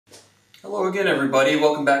Hello again, everybody.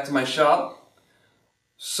 Welcome back to my shop.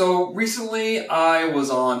 So recently I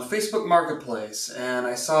was on Facebook Marketplace and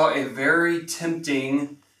I saw a very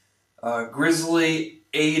tempting Grizzly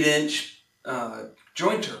 8-inch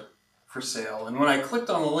jointer for sale. And when I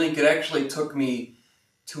clicked on the link, it actually took me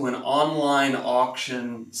to an online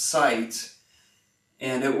auction site.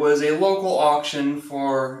 And it was a local auction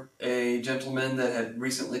for a gentleman that had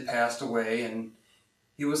recently passed away. And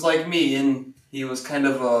he was like me, and he was kind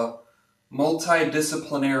of a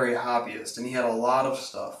multidisciplinary hobbyist, and he had a lot of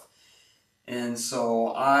stuff. And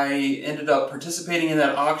so I ended up participating in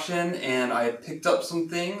that auction, and I picked up some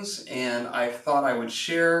things, and I thought I would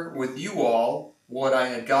share with you all what I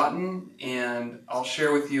had gotten, and I'll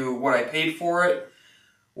share with you what I paid for it,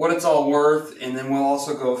 what it's all worth, and then we'll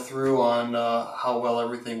also go through on how well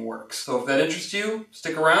everything works. So if that interests you,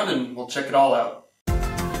 stick around and we'll check it all out.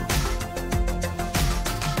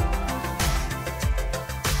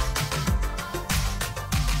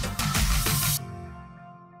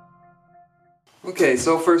 Okay,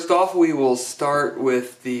 so first off we will start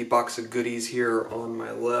with the box of goodies here on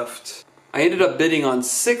my left. I ended up bidding on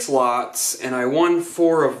 6 lots and I won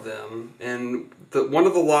 4 of them, and one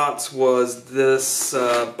of the lots was this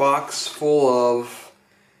box full of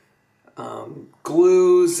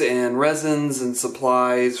glues and resins and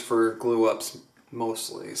supplies for glue ups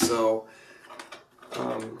mostly. So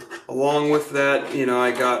along with that, you know,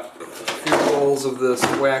 I got a few rolls of this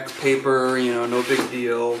wax paper, you know, no big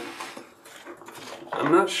deal.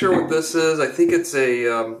 I'm not sure what this is. I think it's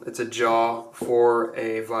a jaw for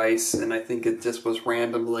a vise, and I think it just was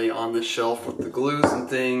randomly on the shelf with the glues and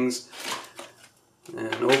things.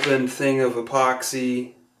 An open thing of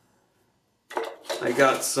epoxy. I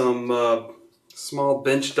got some small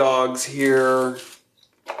bench dogs here.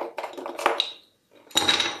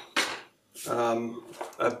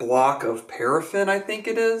 A block of paraffin, I think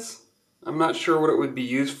it is. I'm not sure what it would be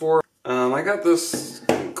used for. I got this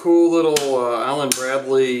cool little Allen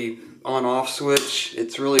Bradley on-off switch.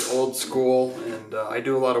 It's really old school, and I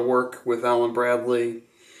do a lot of work with Allen Bradley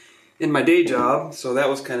in my day job, so that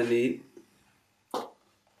was kind of neat.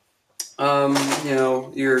 You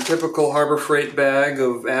know, your typical Harbor Freight bag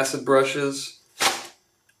of acid brushes.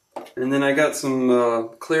 And then I got some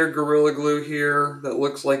clear Gorilla Glue here that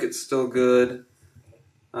looks like it's still good.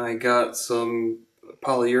 I got some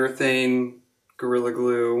polyurethane Gorilla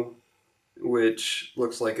Glue, which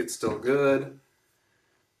looks like it's still good.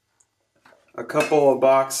 A couple of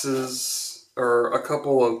boxes, or a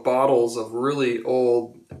couple of bottles of really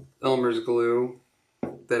old Elmer's glue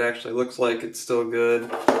that actually looks like it's still good.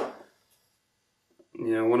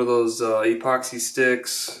 You know, one of those epoxy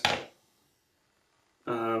sticks.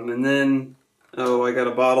 And then, oh, I got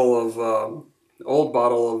a bottle of, old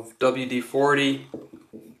bottle of WD-40.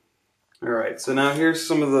 Alright, so now here's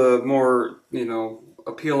some of the more, you know,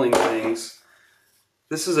 appealing things.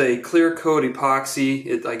 This is a clear coat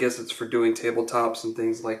epoxy. I guess it's for doing tabletops and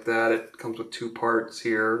things like that. It comes with 2 parts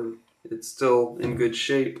here. It's still in good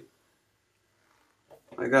shape.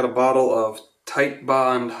 I got a bottle of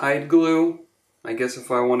Titebond hide glue. I guess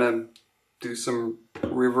if I want to do some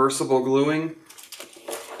reversible gluing.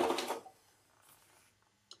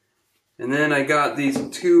 And then I got these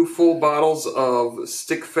 2 full bottles of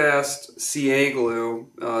Stickfast CA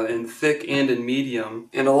glue in thick and in medium.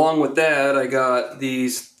 And along with that, I got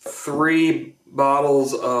these 3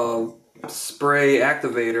 bottles of spray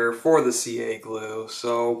activator for the CA glue.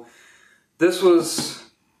 So this was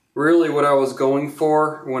really what I was going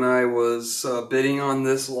for when I was bidding on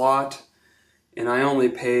this lot. And I only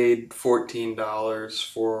paid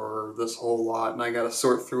 $14 for this whole lot. And I got to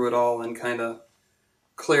sort through it all and kind of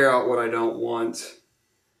clear out what I don't want.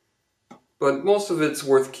 But most of it's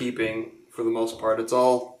worth keeping for the most part. It's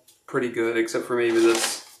all pretty good, except for maybe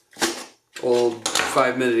this old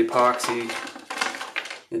 5-minute epoxy.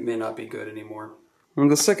 It may not be good anymore.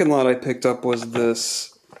 And the second lot I picked up was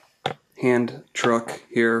this hand truck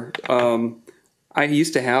here. I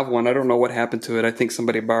used to have one. I don't know what happened to it. I think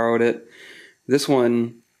somebody borrowed it. This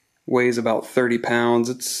one weighs about 30 pounds.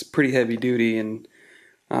 It's pretty heavy duty, and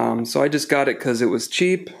so I just got it because it was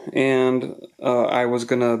cheap, and I was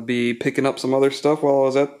going to be picking up some other stuff while I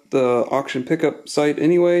was at the auction pickup site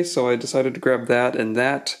anyway, so I decided to grab that, and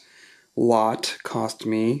that lot cost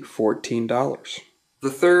me $14. The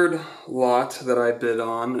third lot that I bid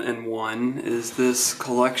on and won is this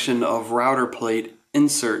collection of router plate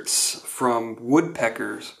inserts from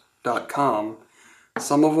woodpeckers.com.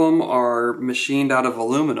 Some of them are machined out of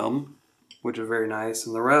aluminum, which is very nice,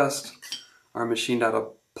 and the rest are machined out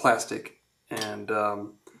of plastic. And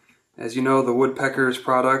as you know, the Woodpeckers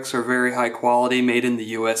products are very high quality, made in the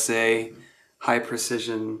USA, high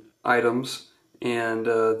precision items, and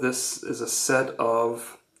this is a set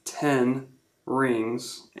of 10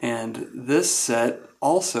 rings, and this set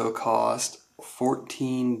also cost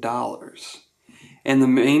 $14. And the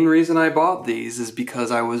main reason I bought these is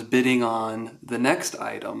because I was bidding on the next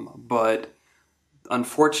item, but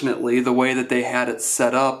unfortunately the way that they had it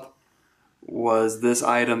set up was this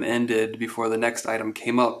item ended before the next item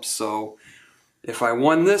came up. So if I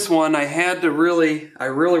won this one, I really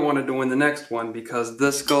wanted to win the next one because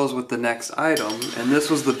this goes with the next item, and this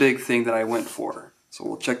was the big thing that I went for. So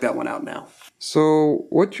we'll check that one out now. So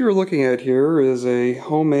what you're looking at here is a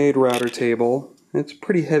homemade router table. It's a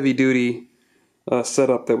pretty heavy duty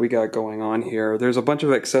setup that we got going on here. There's a bunch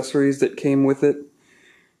of accessories that came with it,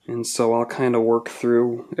 and so I'll kind of work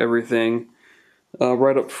through everything.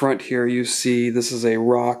 Right up front here you see this is a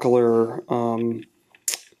rockler.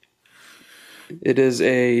 It is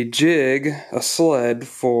a jig, a sled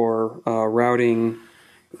for routing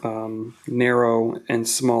narrow and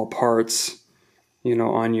small parts, you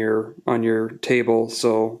know, on your table.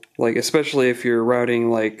 So like especially if you're routing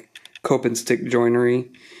like cope and stick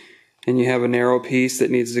joinery and you have a narrow piece that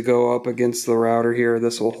needs to go up against the router here,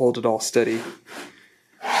 this will hold it all steady.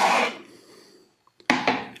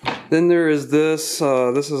 Then there is this,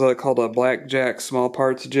 this is called a blackjack small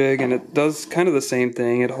parts jig, and it does kind of the same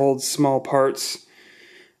thing. It holds small parts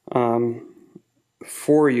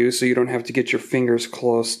for you so you don't have to get your fingers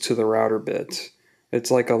close to the router bit.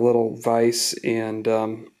 It's like a little vise, and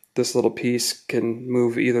this little piece can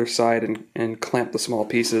move either side and clamp the small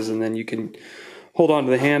pieces, and then you can hold on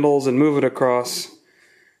to the handles and move it across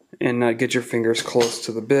and not get your fingers close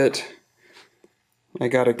to the bit. I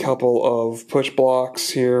got a couple of push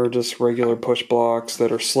blocks here, just regular push blocks that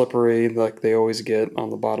are slippery like they always get on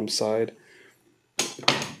the bottom side.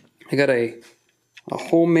 I got a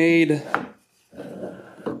homemade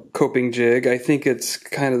coping jig. I think it's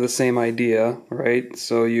kind of the same idea, right?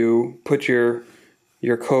 So you put your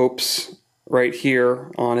copes right here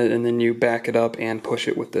on it, and then you back it up and push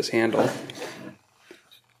it with this handle.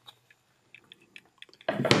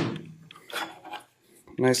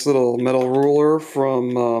 Nice little metal ruler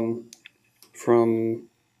from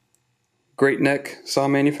Great Neck Saw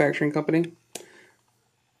Manufacturing Company.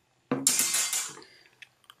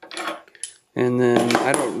 And then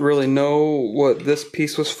I don't really know what this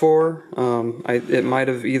piece was for. It might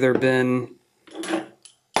have either been,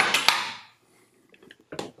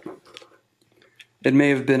 it may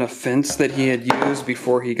have been a fence that he had used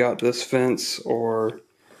before he got this fence, or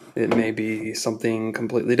it may be something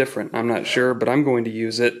completely different. I'm not sure, but I'm going to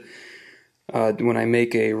use it when I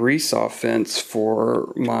make a resaw fence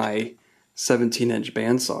for my 17-inch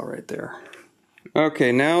bandsaw right there.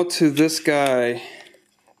 Okay, now to this guy.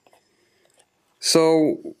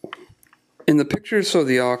 So, in the pictures of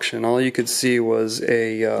the auction, all you could see was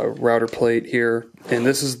a router plate here, and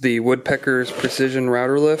this is the Woodpecker's Precision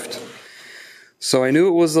Router Lift. So I knew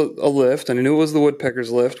it was a lift, and I knew it was the Woodpecker's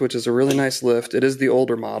lift, which is a really nice lift. It is the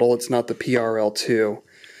older model, it's not the PRL2.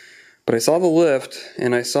 But I saw the lift,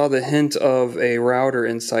 and I saw the hint of a router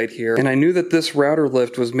inside here, and I knew that this router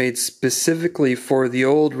lift was made specifically for the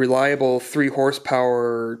old reliable 3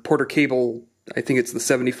 horsepower Porter Cable, I think it's the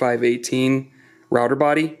 7518 router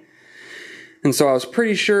body. And so I was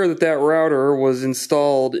pretty sure that that router was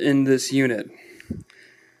installed in this unit.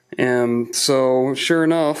 And so, sure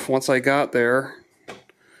enough, once I got there,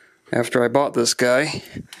 after I bought this guy,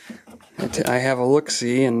 I have a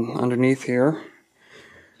look-see, and underneath here,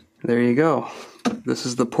 there you go. This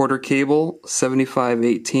is the Porter Cable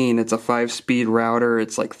 7518. It's a 5-speed router.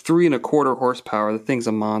 It's like 3 1/4 horsepower. The thing's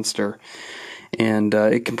a monster. And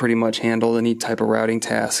it can pretty much handle any type of routing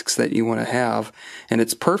tasks that you want to have. And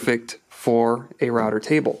it's perfect for a router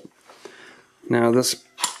table. Now this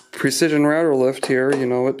Precision Router Lift here, you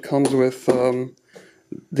know, it comes with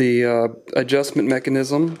the adjustment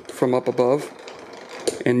mechanism from up above,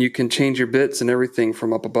 and you can change your bits and everything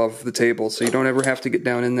from up above the table, so you don't ever have to get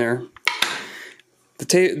down in there.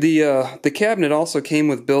 The cabinet also came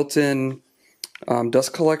with built-in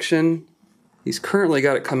dust collection. He's currently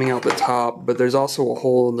got it coming out the top, but there's also a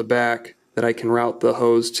hole in the back that I can route the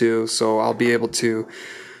hose to, so I'll be able to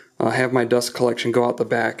have my dust collection go out the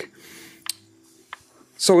back.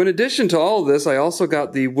 So in addition to all of this, I also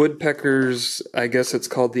got the Woodpecker's, I guess it's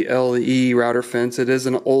called the LE router fence. It is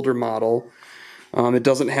an older model. It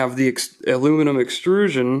doesn't have the aluminum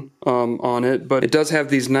extrusion on it, but it does have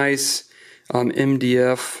these nice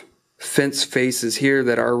MDF fence faces here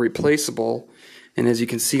that are replaceable. And as you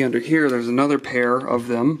can see under here, there's another pair of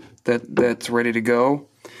them that's ready to go.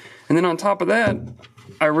 And then on top of that,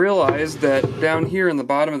 I realized that down here in the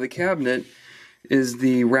bottom of the cabinet is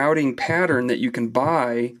the routing pattern that you can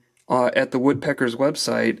buy at the Woodpecker's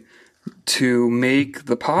website to make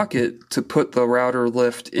the pocket to put the router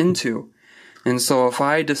lift into. And so if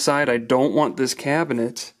I decide I don't want this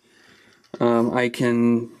cabinet, I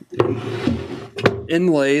can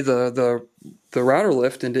inlay the router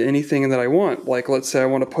lift into anything that I want. Like, let's say I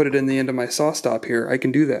want to put it in the end of my SawStop here. I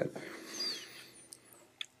can do that.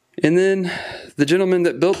 And then the gentleman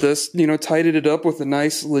that built this, tidied it up with a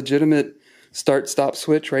nice, legitimate start-stop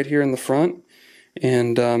switch right here in the front.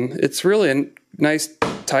 And it's really a nice,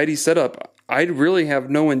 tidy setup. I really have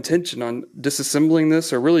no intention on disassembling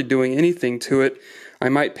this or really doing anything to it. I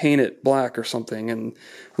might paint it black or something, and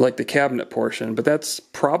like the cabinet portion, but that's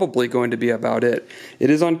probably going to be about it. It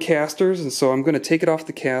is on casters, and so I'm going to take it off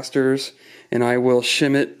the casters, and I will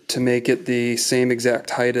shim it to make it the same exact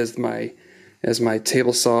height as my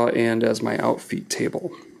table saw and as my outfeed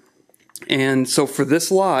table. And so for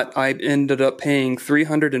this lot, I ended up paying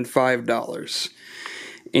 $305.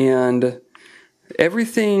 And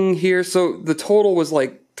everything here, so the total was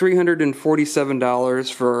like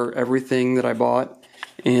 $347 for everything that I bought.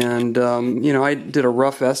 And, I did a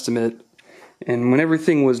rough estimate. And when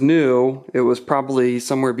everything was new, it was probably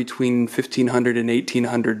somewhere between $1,500 and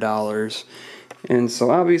 $1,800. And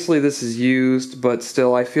so obviously this is used, but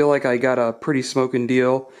still I feel like I got a pretty smoking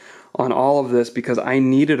deal on all of this because I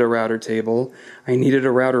needed a router table, I needed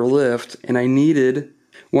a router lift, and I needed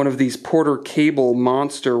one of these Porter Cable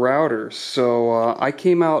monster routers. So I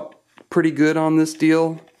came out pretty good on this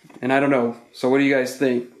deal, and I don't know. So what do you guys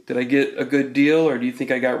think? Did I get a good deal, or do you think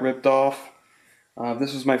I got ripped off?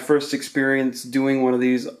 This was my first experience doing one of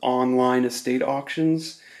these online estate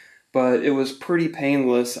auctions, but it was pretty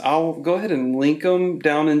painless. I'll go ahead and link them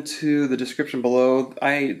down into the description below.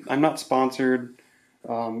 I'm not sponsored.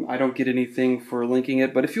 I don't get anything for linking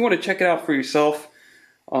it, but if you want to check it out for yourself,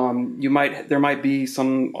 there might be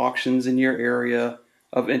some auctions in your area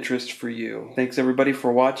of interest for you. Thanks everybody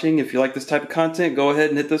for watching. If you like this type of content, go ahead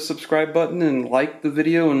and hit the subscribe button and like the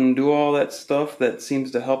video and do all that stuff that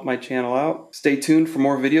seems to help my channel out. Stay tuned for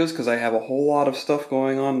more videos because I have a whole lot of stuff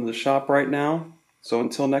going on in the shop right now. So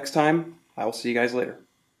until next time, I will see you guys later.